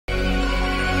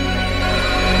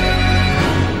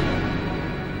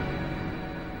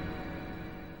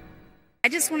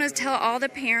just want to tell all the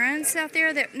parents out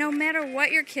there that no matter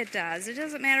what your kid does, it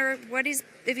doesn't matter what if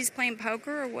he's playing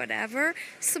poker or whatever,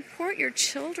 support your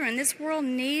children. This world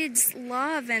needs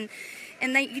love, and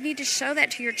you need to show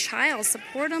that to your child.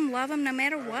 Support them, love them, no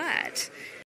matter what.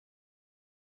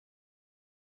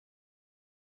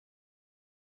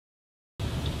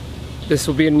 This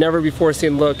will be a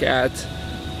never-before-seen look at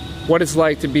what it's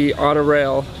like to be on a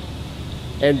rail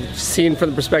and seen from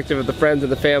the perspective of the friends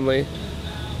and the family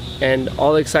and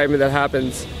all the excitement that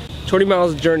happens. Tony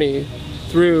Miles' journey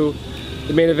through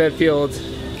the main event field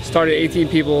started 18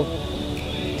 people.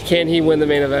 Can he win the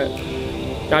main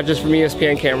event? Not just from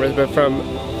ESPN cameras, but from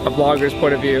a blogger's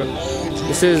point of view.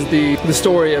 This is the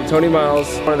story of Tony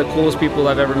Miles, one of the coolest people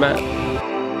I've ever met.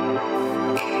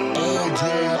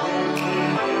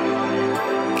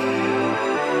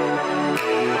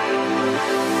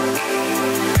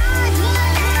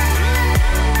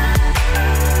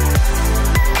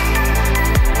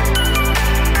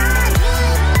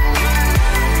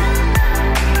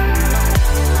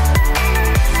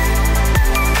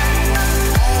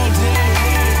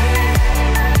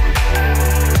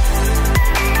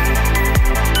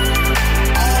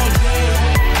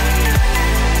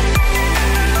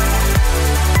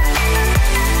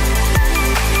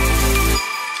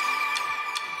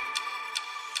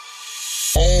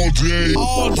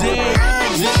 All day.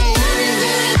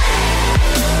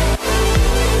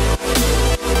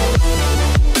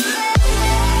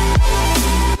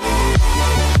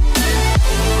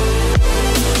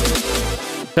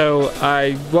 So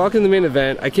I walk in the main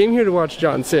event. I came here to watch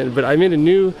John Sin, but I made a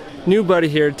new buddy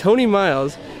here, Tony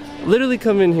Miles. Literally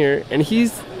come in here and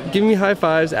he's giving me high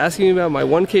fives, asking me about my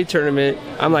 1K tournament.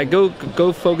 I'm like,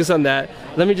 go focus on that.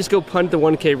 Let me just go punt the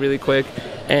 1K really quick.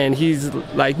 And he's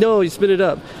like, no, you spin it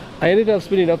up. I ended up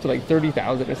spinning it up to like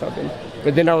 30,000 or something.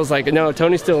 But then I was like, no,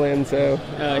 Tony's still in, so.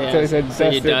 Oh yeah. So I said, so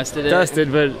you dusted it?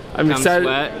 Dusted, but I'm excited.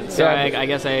 Sweat. So yeah. I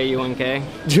guess I owe you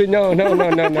 1K? Dude, no. No.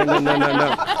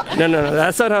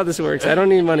 That's not how this works. I don't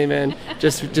need money, man.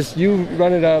 Just you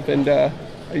run it up, and are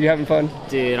you having fun?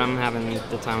 Dude, I'm having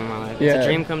the time of my life. Yeah. It's a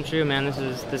dream come true, man.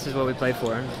 This is what we play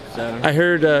for. So. I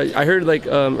heard like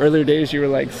earlier days you were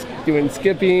like doing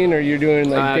skipping, or you're doing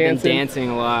like dancing. I've been dancing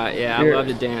a lot. Yeah, I love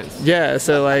to dance. Yeah,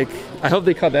 so like I hope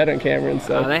they caught that on camera and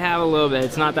stuff. They have a little bit.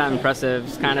 It's not that impressive.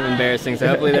 It's kind of embarrassing. So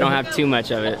hopefully they don't have too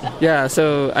much of it. Yeah,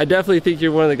 so I definitely think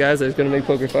you're one of the guys that's going to make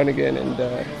poker fun again, and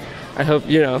I hope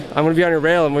I'm going to be on your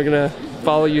rail, and we're going to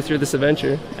follow you through this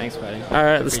adventure. Thanks, buddy. All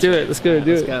right, let's do it. Let's go.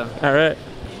 Let's go. All right.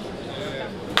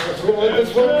 Let's let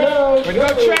this one go. Let's go,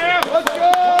 champ. Let's go.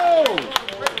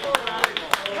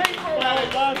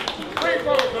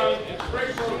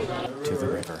 To the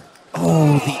river.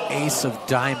 Oh, the ace of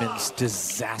diamonds.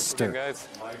 Disaster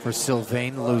for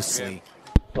Sylvain Loosely.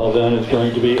 Well done is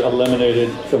going to be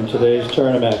eliminated from today's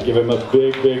tournament. Give him a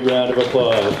big, big round of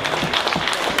applause.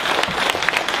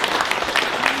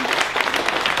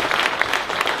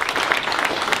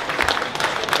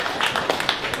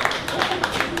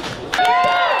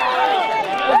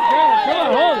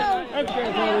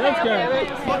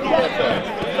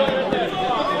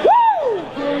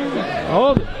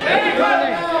 Hold it.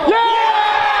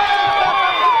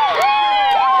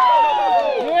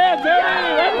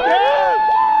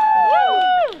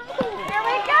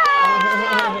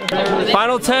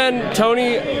 Final 10,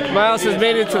 Tony Miles has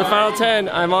made it to the final 10.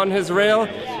 I'm on his rail.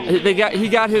 He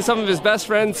got some of his best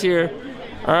friends here.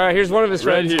 All right, here's one of his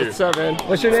friends. Here. What's up, man?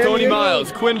 What's your name? Tony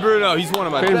Miles, Quinn Bruno. He's one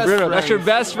of my best friends. That's your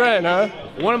best friend, huh?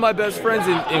 One of my best friends,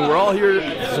 and we're all here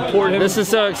to support him. This is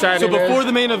so exciting. So before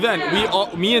the main event,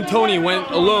 me and Tony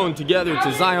went alone together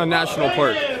to Zion National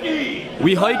Park.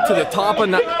 We hiked to the top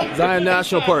of Zion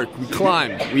National Park. We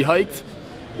climbed. We hiked.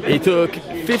 It took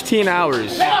 15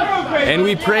 hours, and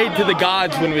we prayed to the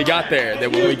gods when we got there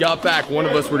that when we got back, one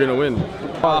of us were gonna win.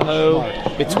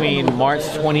 Between March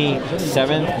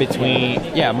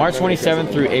 27th, March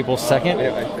 27th through April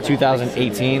 2nd,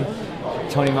 2018,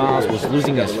 Tony Miles was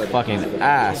losing his fucking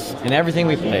ass in everything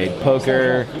we played.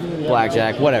 Poker,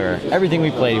 blackjack, whatever. Everything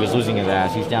we played, he was losing his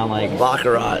ass. He's down like...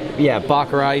 Baccarat. Yeah,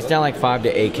 Baccarat. He's down like 5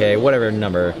 to 8K, whatever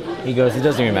number. He goes, it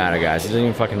doesn't even matter, guys. It doesn't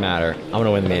even fucking matter. I'm going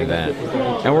to win the main event.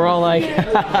 And we're all like,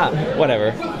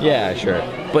 whatever. Yeah, sure.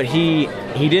 But he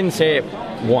didn't say it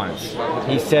once.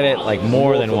 He said it like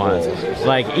more than once.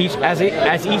 Like as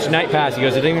each night passed, he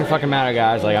goes, it doesn't even fucking matter,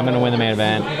 guys. Like, I'm gonna win the main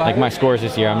event. Like, my scores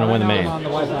this year, I'm gonna win the main.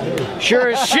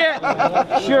 Sure as shit.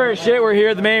 Sure as shit, we're here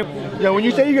at the main. Yeah, when you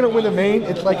say you're gonna win the main,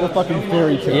 it's like a fucking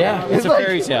fairy tale. Yeah, it's a like,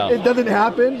 fairy tale. It doesn't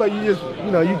happen, but you just,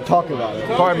 you talk about it.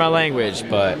 Pardon my language,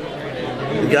 but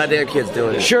the goddamn kid's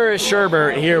doing it. Sure as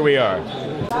Sherbert, here we are.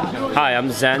 Hi, I'm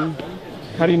Zen.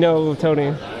 How do you know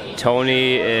Tony?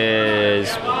 Tony is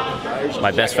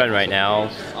my best friend right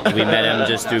now. We met him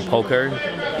just through poker,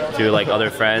 through like other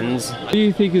friends. What do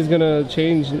you think is gonna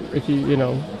change if he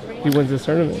wins this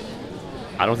tournament?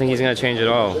 I don't think he's gonna change at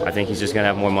all. I think he's just gonna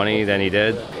have more money than he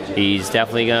did. He's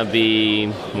definitely gonna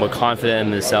be more confident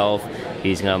in himself.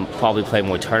 He's gonna probably play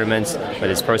more tournaments, but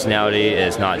his personality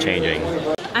is not changing.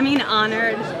 I mean,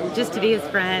 honored just to be his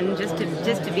friend, just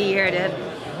to be here, to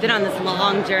been on this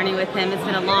long journey with him. It's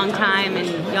been a long time, and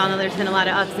y'all know there's been a lot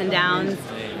of ups and downs.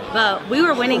 But we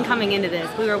were winning coming into this.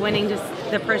 We were winning just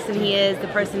the person he is, the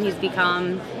person he's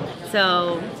become.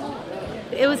 So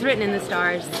it was written in the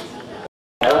stars.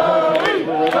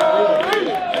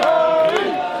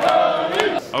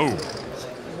 Oh.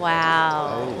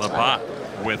 Wow. Oh, Labatt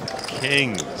with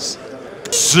kings.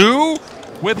 Zoo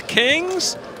with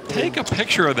kings? Take a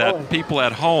picture of that, people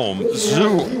at home.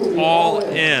 Zoo all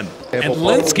in. And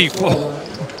Linsky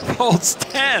folds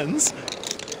tens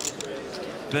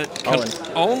that can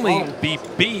only be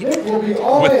beat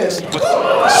with suits,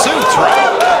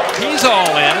 right? He's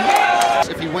all in.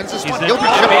 If he wins this one, He'll he'll be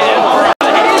chipping in.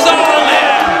 He's all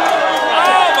in.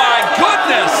 Oh my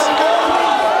goodness.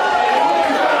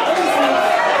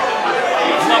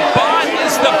 Labatt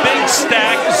is the big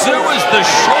stack. Zoo is the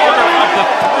shorter of the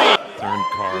three. Third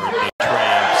card, the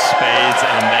tramp, spades,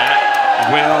 and that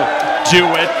will do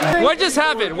it. What just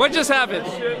happened? What just happened?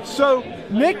 So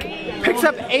Nick picks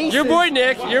up aces. Your boy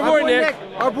Nick. Your boy Nick.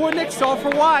 Our boy Nick saw for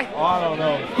why. I don't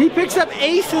know. He picks up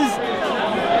aces.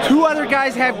 Two other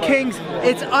guys have kings.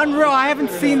 It's unreal. I haven't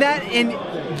seen that in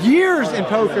years in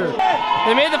poker.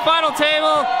 They made the final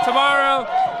table tomorrow.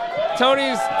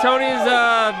 Tony's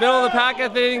middle of the pack, I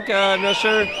think. I'm not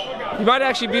sure. He might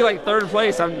actually be like third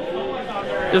place.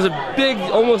 There's a big,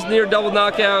 almost near double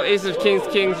knockout. Ace of kings,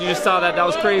 kings. You just saw that. That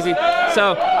was crazy.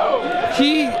 So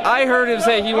I heard him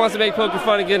say he wants to make poker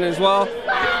fun again as well.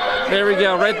 There we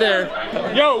go, right there.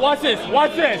 Yo, watch this.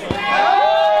 Watch this.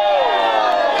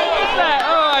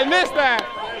 I missed that.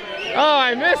 Oh,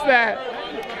 I missed that.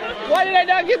 Why did I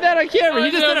not get that on camera?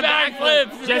 He just did a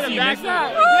backflip. Jesse, you missed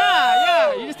that?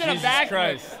 Yeah. He just did a backflip.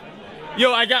 Christ.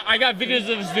 Yo, I got videos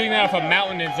of us doing that off a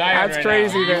mountain in Zion. That's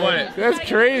crazy, man. That's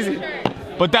crazy.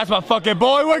 But that's my fucking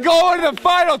boy. We're going to the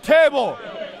final table.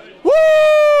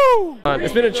 Woo!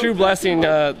 It's been a true blessing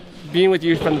being with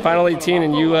you from the final 18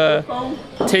 and you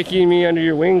taking me under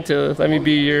your wing to let me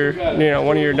be your,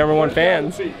 one of your #1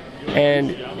 fans.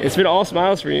 And it's been all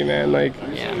smiles for you, man. Like,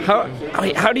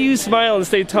 how do you smile and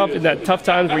stay tough in that tough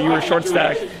times where you were short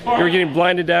stacked? You were getting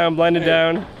blinded down.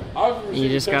 You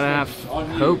just gotta have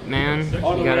hope, man.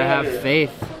 You gotta have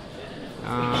faith.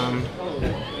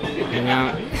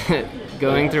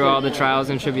 Going through all the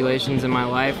trials and tribulations in my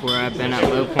life where I've been at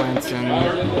low points, and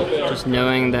just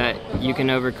knowing that you can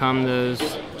overcome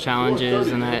those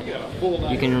challenges and that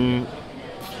you can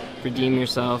redeem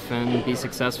yourself and be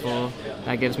successful,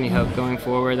 that gives me hope going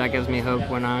forward. That gives me hope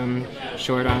when I'm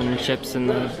short on chips in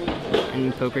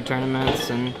poker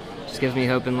tournaments, and just gives me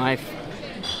hope in life.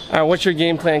 All right, what's your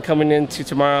game plan coming into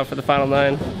tomorrow for the final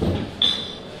 9?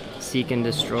 Seek and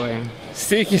destroy.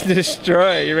 Seek and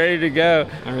destroy. You ready to go?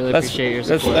 I really appreciate your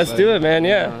support. Let's do it, man.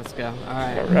 Yeah. Let's go. All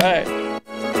right. All right.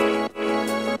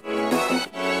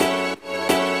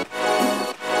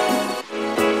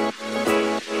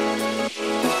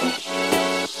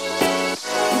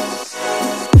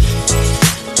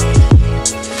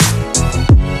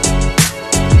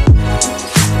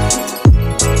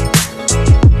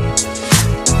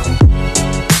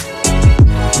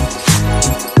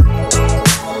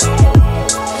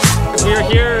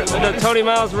 Tony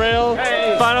Miles Rail,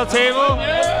 final table.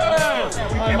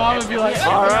 My mom would be like,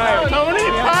 all right. Tony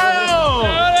Powell!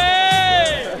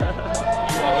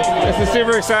 This is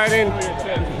super exciting.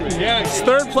 It's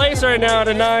third place right now out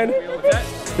of 9.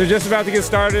 They're just about to get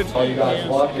started. All you guys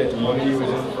blocked it, and one of you was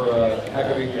in for a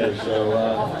heck of a year, so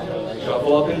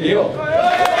shuffle up and deal.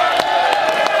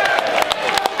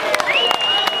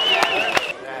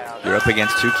 You're up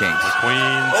against 2 kings. The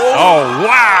queens. Oh,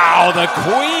 wow! The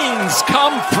queens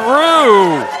come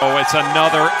through! Oh, it's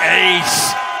another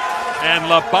ace. And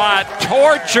Labatt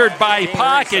tortured by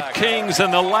pocket kings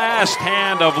in the last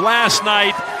hand of last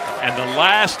night and the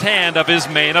last hand of his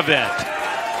main event.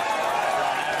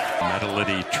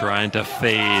 Metality trying to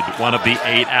fade one of the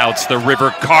 8 outs. The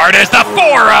river card is the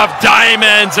 4 of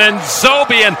diamonds, and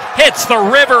Zobian hits the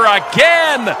river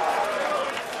again.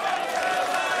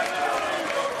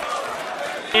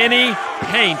 Any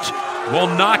paint will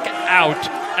knock out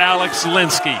Alex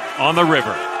Linsky on the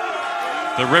river.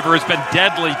 The river has been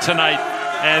deadly tonight,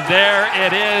 and there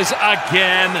it is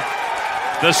again.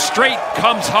 The straight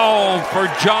comes home for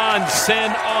John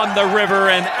Sin on the river,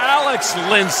 and Alex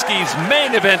Linsky's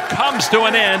main event comes to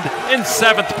an end in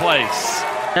 7th place.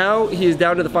 Now he is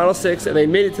down to the final 6, and they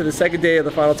made it to the second day of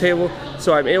the final table,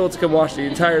 so I'm able to come watch the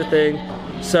entire thing.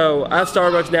 So I have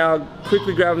Starbucks now,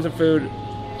 quickly grabbing some food,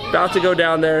 about to go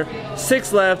down there.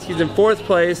 6 left, he's in 4th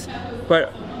place,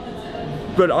 but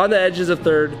on the edges of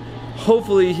 3rd.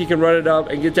 Hopefully he can run it up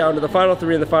and get down to the final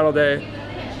 3 in the final day.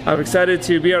 I'm excited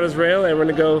to be on his rail, and we're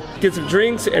gonna go get some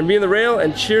drinks and be in the rail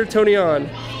and cheer Tony on.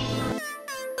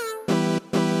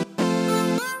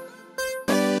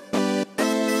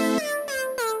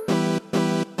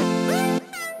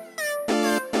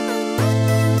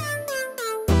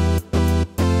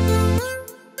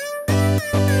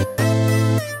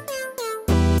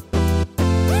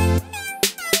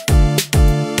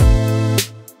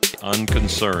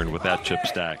 Unconcerned with that chip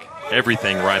stack.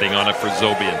 Everything riding on it for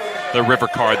Zobian. The river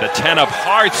card, the 10 of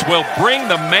hearts will bring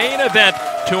the main event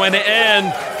to an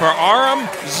end for Aram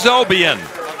Zobian.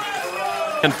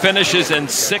 And finishes in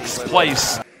 6th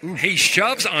place. He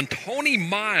shoves on Tony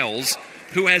Miles,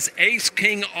 who has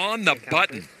ace-king on the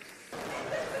button.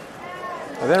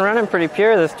 I've been running pretty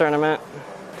pure this tournament.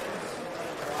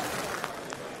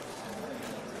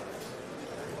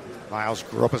 Miles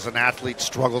grew up as an athlete,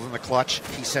 struggled in the clutch.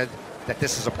 He said that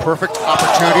this is a perfect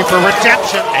opportunity for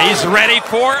redemption. He's ready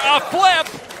for a flip.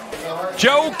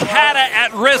 Joe Catta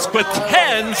at risk with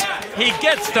 10s. He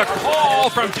gets the call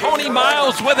from Tony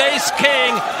Miles with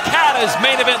ace-king. Catta's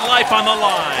main event life on the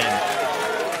line.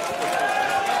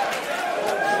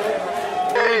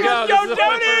 There you go. Go,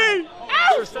 Tony!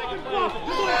 For second place.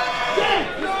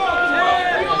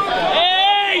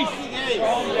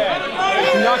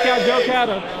 Knockout Joe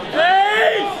Catta.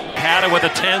 Catta with the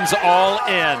 10s all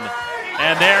in.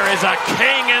 And there is a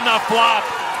king in the flop.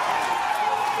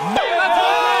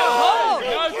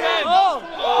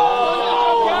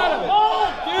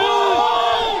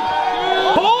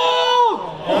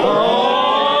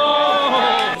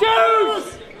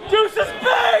 Deuce of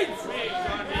spades!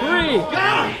 3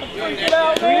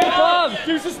 of clubs.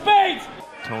 Deuce of spades!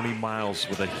 Tony Miles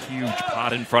with a huge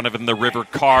pot in front of him. The river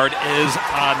card is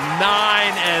a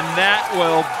 9, and that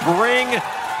will bring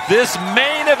this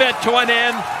main event to an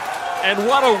end. And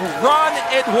what a run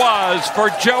it was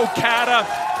for Joe Catta.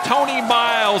 Tony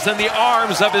Miles in the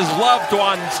arms of his loved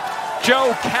ones.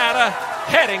 Joe Catta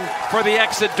heading for the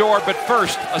exit door, but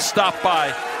first a stop by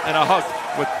and a hug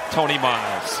with Tony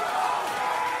Miles.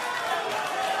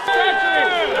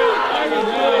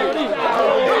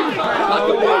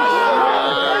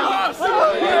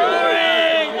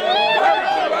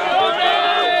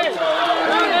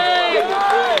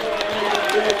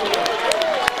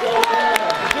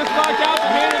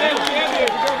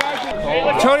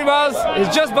 Tony Miles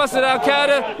has just busted out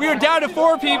Catta. We were down to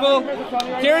 4 people.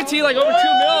 Guaranteed like over 2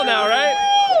 mil now, right?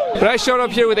 When I showed up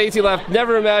here with 18 left,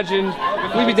 never imagined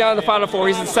we'd be down in the final 4.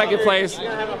 He's in 2nd place,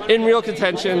 in real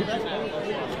contention.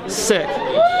 Sick.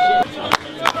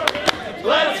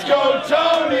 Let's go,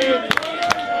 Tony!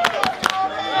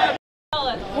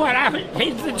 What happened?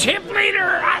 He's the chip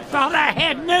leader. I thought I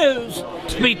had news.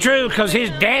 To be true, because his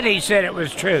daddy said it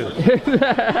was true.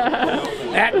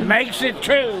 That makes it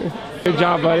true. Good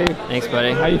job, buddy. Thanks,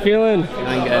 buddy. How you feeling?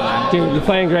 Feeling good, man. Dude, you're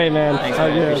playing great, man. Thanks,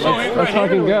 man. Let's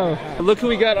fucking go. Look who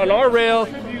we got on our rail.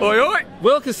 Oi, oi!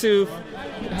 Will Kasuf.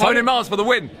 Tony Miles for the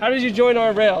win. How did you join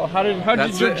our rail? How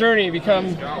did your journey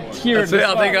become here? That's it.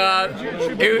 I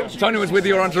think Tony was with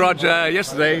your entourage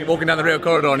yesterday, walking down the rail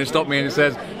corridor, and he stopped me and he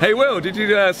says, "Hey, Will, did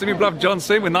you see me bluff John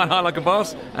Sim with 9 high like a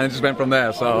boss?" And it just went from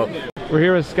there. So we're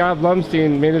here with Scott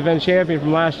Blumstein, main event champion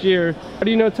from last year. How do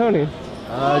you know Tony?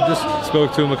 I just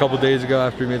spoke to him a couple days ago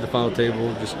after he made the final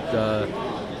table. Just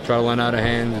try to learn how to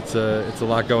hand. It's a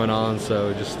lot going on,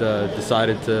 so just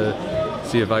decided to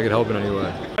see if I could help in any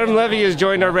way. Adam Levy has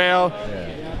joined our rail.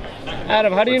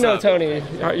 Adam, how do you know Tony?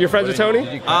 You're friends with Tony?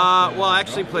 Well, I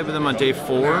actually played with him on day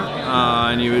 4,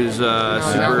 and he was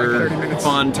super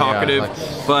fun, talkative.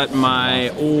 But my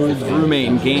old roommate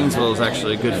in Gainesville is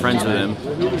actually good friends with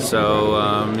him. So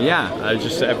yeah, I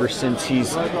just ever since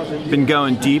he's been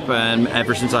going deep, and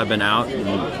ever since I've been out,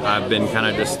 I've been kind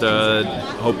of just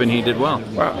hoping he did well.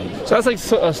 Wow. So that's like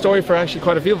a story for actually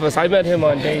quite a few of us. I met him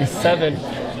on day 7.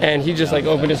 And he just like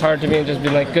opened his heart to me and just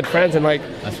been like good friends, and like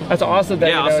that's awesome. That,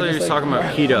 yeah. Also, he's talking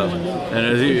about keto,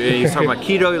 and he's talking about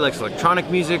keto. He likes electronic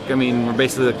music. I mean, we're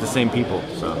basically like the same people.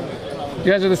 So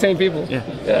you guys are the same people. Yeah.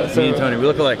 So, me and Tony, we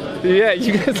look alike. Yeah,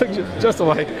 you guys look just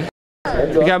alike.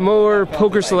 We got more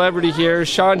poker celebrity here.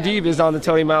 Sean Deeb is on the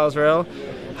Tony Miles rail.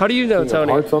 How do you know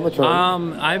Tony?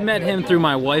 I met him through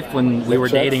my wife when we were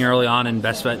dating early on in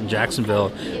Best Bet in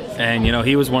Jacksonville, and you know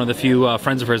he was one of the few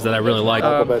friends of hers that I really liked.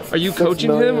 Are you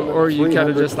coaching him, or are you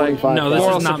kind of just like no? This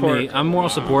is not support? me. I'm moral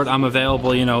support. I'm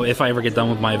available, you know, if I ever get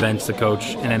done with my events to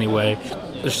coach in any way.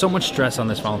 There's so much stress on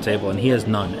this final table, and he has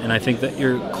none. And I think that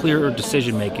you're clearer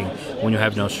decision making when you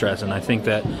have no stress. And I think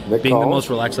that being the most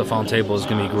relaxed at the final table is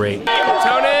going to be great.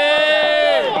 Tony!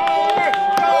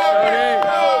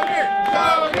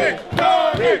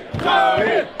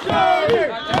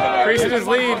 Increasing his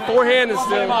lead, four-handed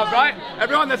still. Right?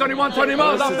 Everyone, there's only one Tony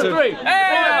Miles after three.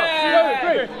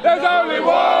 Hey! There's only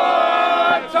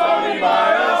one Tony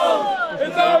Miles!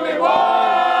 It's only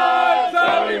one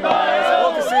Tony Miles!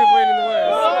 Look to see him leading the way.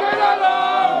 Walking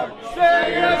along,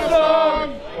 singing a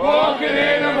song, walking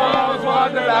in a Miles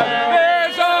Wonderland.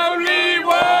 There's only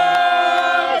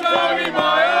one Tony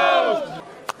Miles!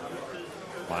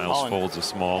 Miles folds a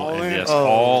small, and yes,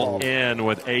 all in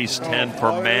with ace-10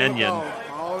 for Mannion.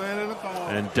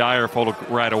 And Dyer folded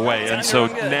right away. And so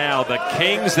now the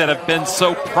Kings that have been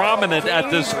so prominent at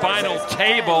this final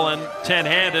table, and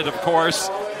 10-handed, of course,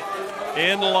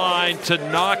 in line to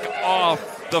knock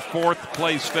off the fourth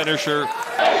place finisher.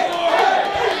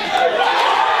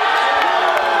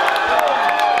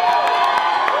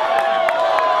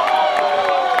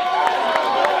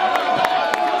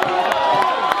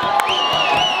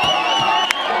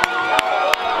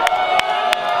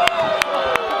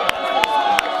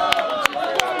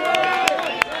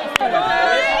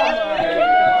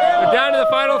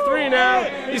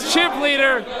 He's chip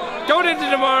leader going into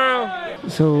tomorrow.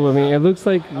 So, I mean, it looks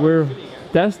like we're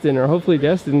destined, or hopefully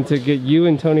destined, to get you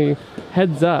and Tony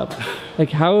heads up. Like,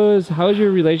 how's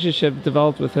your relationship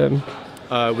developed with him?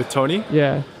 With Tony?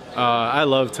 Yeah. I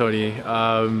love Tony.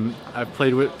 I've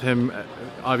played with him,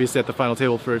 obviously, at the final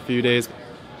table for a few days.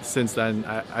 Since then,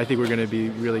 I think we're going to be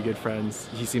really good friends.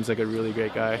 He seems like a really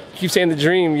great guy. Keep saying the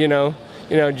dream, you know,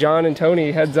 John and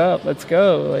Tony, heads up, let's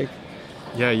go. Like,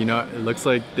 yeah, you know, it looks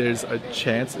like there's a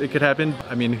chance it could happen.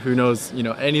 I mean, who knows? You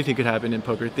know, anything could happen in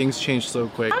poker. Things change so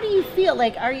quick. How do you feel?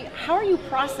 Like, how are you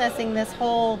processing this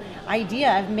whole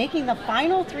idea of making the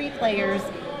final three players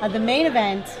of the main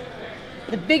event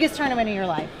the biggest tournament of your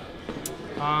life?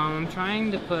 I'm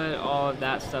trying to put all of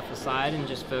that stuff aside and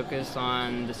just focus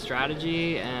on the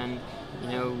strategy. And you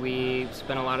know, we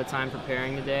spent a lot of time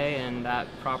preparing today, and that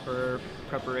proper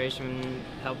preparation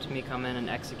helped me come in and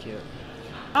execute.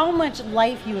 How much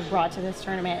life you have brought to this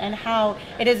tournament, and how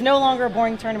it is no longer a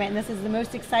boring tournament, and this is the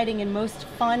most exciting and most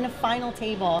fun final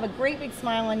table. You have a great big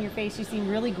smile on your face. You seem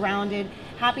really grounded,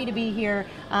 happy to be here,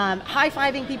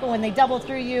 high-fiving people when they double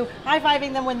through you,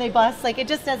 high-fiving them when they bust. Like, it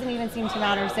just doesn't even seem to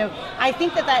matter. So I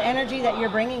think that that energy that you're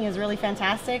bringing is really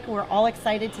fantastic. We're all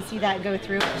excited to see that go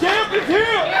through.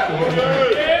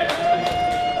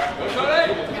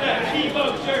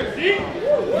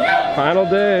 final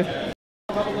day.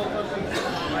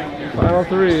 Final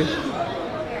three.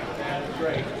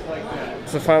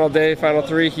 It's the final day, final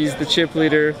three. He's the chip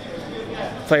leader.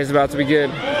 Play is about to begin.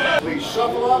 Please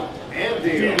shuffle up and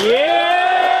deal.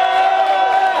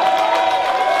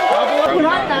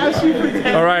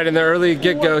 All right, in the early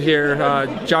get-go here,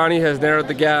 Johnny has narrowed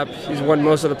the gap. He's won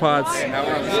most of the pots,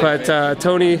 but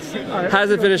Tony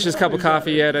hasn't finished his cup of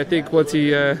coffee yet. I think once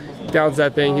he downs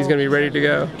that thing, he's going to be ready to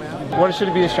go. What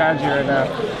should be his strategy right now?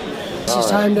 It's just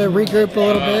time to regroup a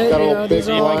little bit. You know, these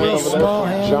are all real small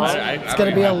hands. It's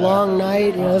going to be a long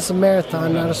night. You know, it's a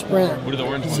marathon, not a sprint.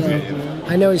 So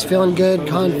I know he's feeling good,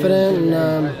 confident, and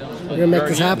we're going to make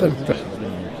this happen.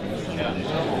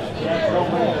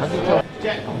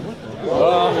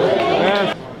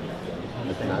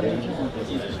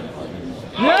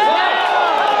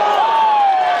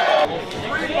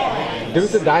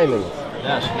 Deuce of diamonds.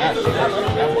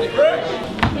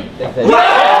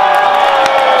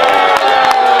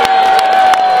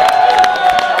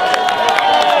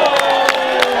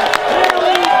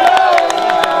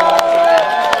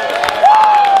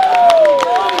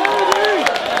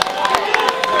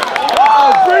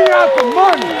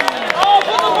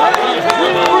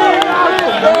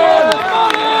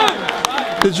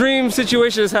 The dream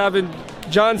situation has happened.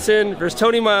 Johnson versus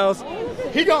Tony Miles.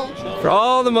 He gone. For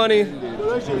all the money,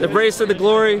 the bracelet, the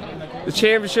glory, the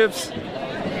championships.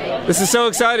 This is so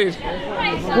exciting.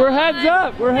 We're heads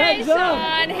up. We're heads up.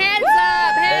 Sean, heads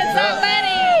up. Heads up,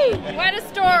 buddy. What a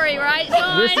story, right,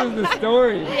 Sean? This is the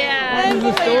story. Yeah. This is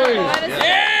the story.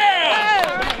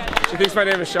 Yeah. She thinks my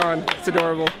name is Sean. It's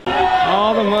adorable.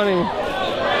 All the money.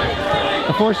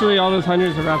 Unfortunately, all those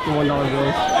hundreds are wrapped in $1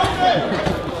 bills.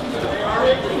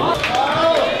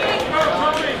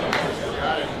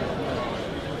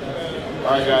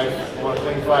 All right, guys. Want a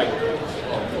clean fight?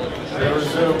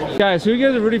 Guys, who you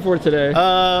guys are rooting for today?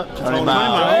 Tony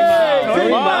Miles. Tony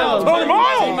Miles.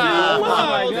 Tony Miles.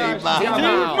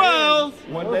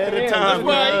 One day at a time,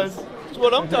 guys. That's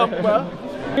what I'm talking about.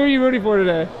 Who are you rooting for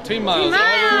today? Team Miles. Team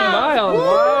Miles.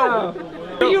 Wow.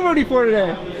 Who are you rooting for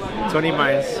today? Tony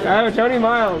Miles. Oh, Tony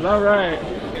Miles. All right.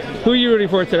 Who are you rooting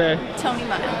for today? Tony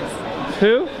Miles.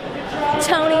 Who?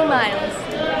 Tony Miles.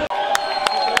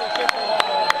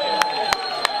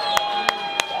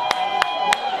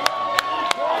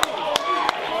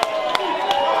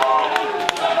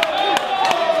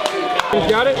 He's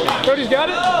got it. Cody's got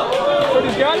it.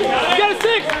 Cody's got it. He's got a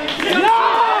 6.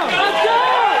 No! Let's go!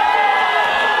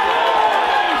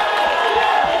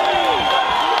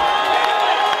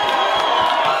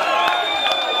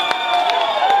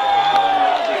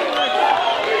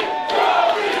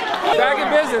 Back in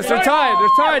business. They're tied.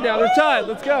 They're tied now. They're tied.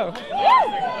 Let's go.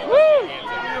 Woo!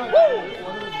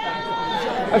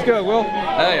 Let's go, Will.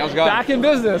 Hey, how's it going? Back in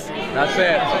business. That's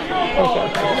it.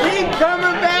 Okay. Keep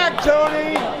coming back,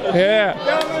 Tony. Yeah.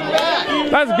 Coming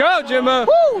back. Let's go, Jimma.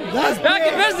 That's back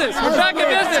in business. We're back in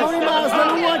business. Tony Miles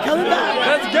 #1 coming back.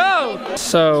 Let's go.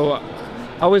 So,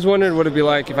 I always wondered what it'd be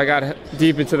like if I got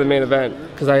deep into the main event,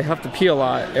 because I have to pee a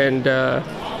lot, and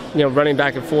you know, running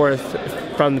back and forth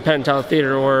from the Penn Tile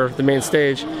Theater or the main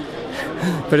stage.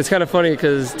 But it's kind of funny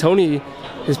because Tony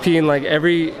is peeing like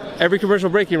every commercial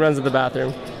break he runs to the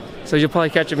bathroom. So you'll probably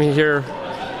catch him here,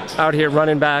 out here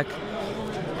running back.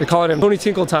 They call it Tony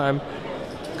Tinkle time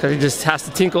because he just has to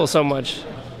tinkle so much.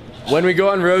 When we go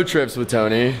on road trips with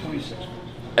Tony,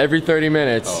 every 30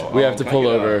 minutes we have to pull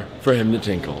over for him to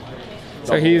tinkle.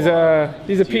 So he's a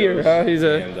peer, huh?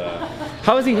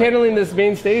 How is he handling this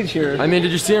main stage here? I mean,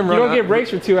 did you see him run? You don't get breaks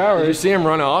for 2 hours. Did you see him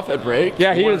run off at break?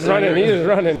 Yeah, he was running. He was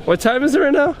running. What time is it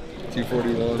right now?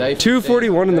 2:41.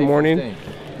 2:41 in the morning.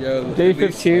 Yo, Day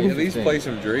 15. At least play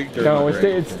some Drake. No,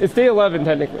 it's day 11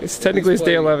 technically. It's technically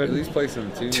day 11. At least play some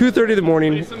 2:30 in the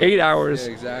morning, 8 hours.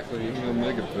 Yeah, exactly. He'll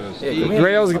make it first.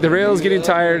 The rail's getting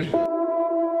tired.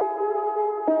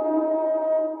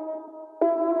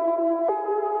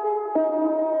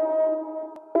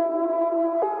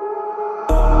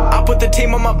 I put the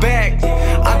team on my back.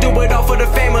 I do it all for the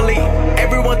family.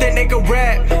 Everyone think they can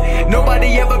rap.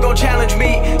 Nobody ever gon' challenge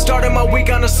me. Started my week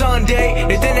on a Sunday.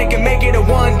 They think they can make it in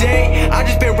one day. I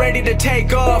just been ready to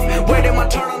take off. Waiting my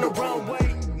turn on the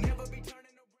runway.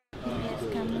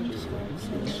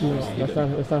 That's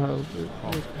not how.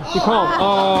 He called.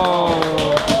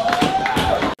 Oh.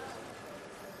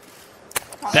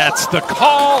 That's the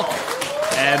call.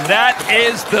 And that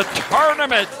is the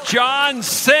tournament. John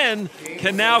Sin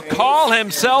can now call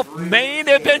himself main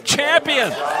event champion.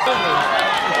 It's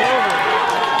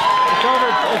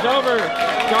over.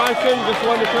 Johnson just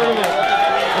won the tournament.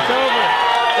 It's over.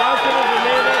 Johnson is the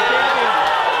main event champion.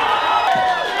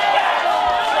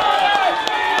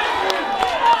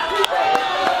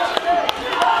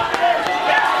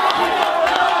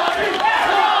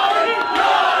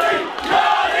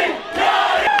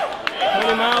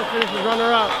 Tony Miles finishes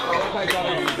runner-up.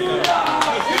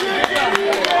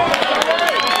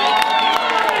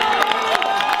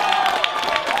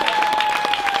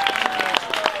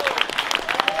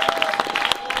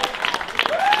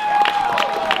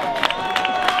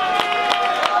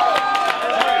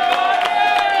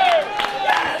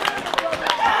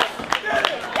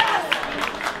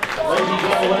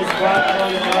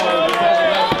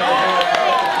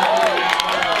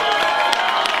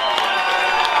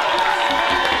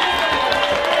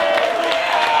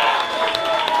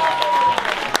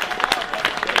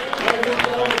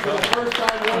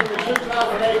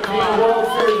 World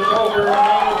Series of Poker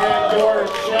Main Event, your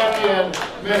champion,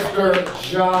 Mr.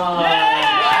 John.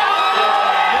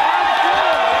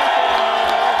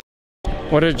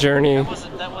 What a journey.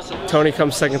 Tony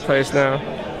comes second place now.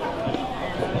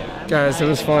 Guys, it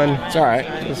was fun. It's all right.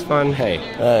 It was fun. Hey,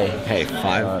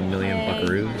 5 million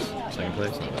buckaroos, second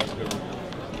place.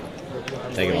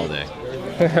 Take it all day.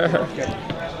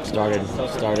 Started.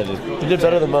 You did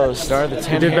better than most. Started the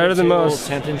 10th. You did better than most.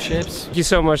 10th in chips. Thank you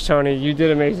so much, Tony. You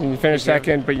did amazing. You finished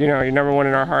second, but you know, you're number one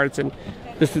in our hearts. And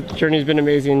this journey's been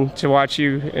amazing to watch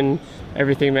you and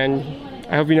everything, man.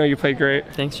 I hope you know you played great.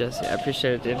 Thanks, Jesse. I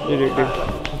appreciate it, dude. You did, dude. I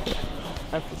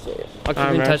appreciate it. I'll keep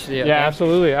in touch with you. Yeah, okay?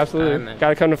 absolutely. Right,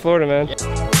 Gotta come to Florida, man.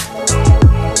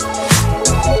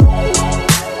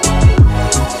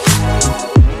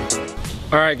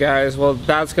 All right, guys. Well,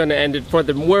 that's going to end it for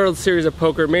the World Series of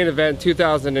Poker Main Event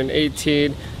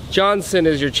 2018. Johnson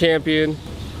is your champion.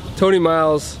 Tony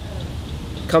Miles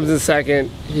comes in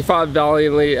second. He fought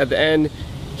valiantly at the end.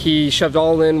 He shoved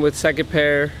all in with second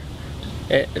pair,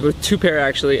 with two pair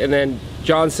actually, and then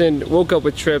Johnson woke up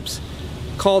with trips,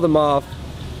 called him off,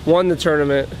 won the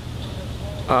tournament.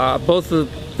 Both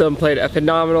of them played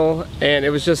phenomenal, and it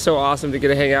was just so awesome to get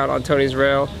to hang out on Tony's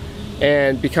rail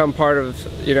and become part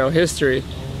of, you know, history.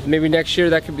 Maybe next year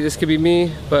this could be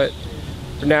me, but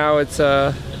for now it's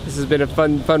this has been a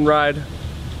fun ride.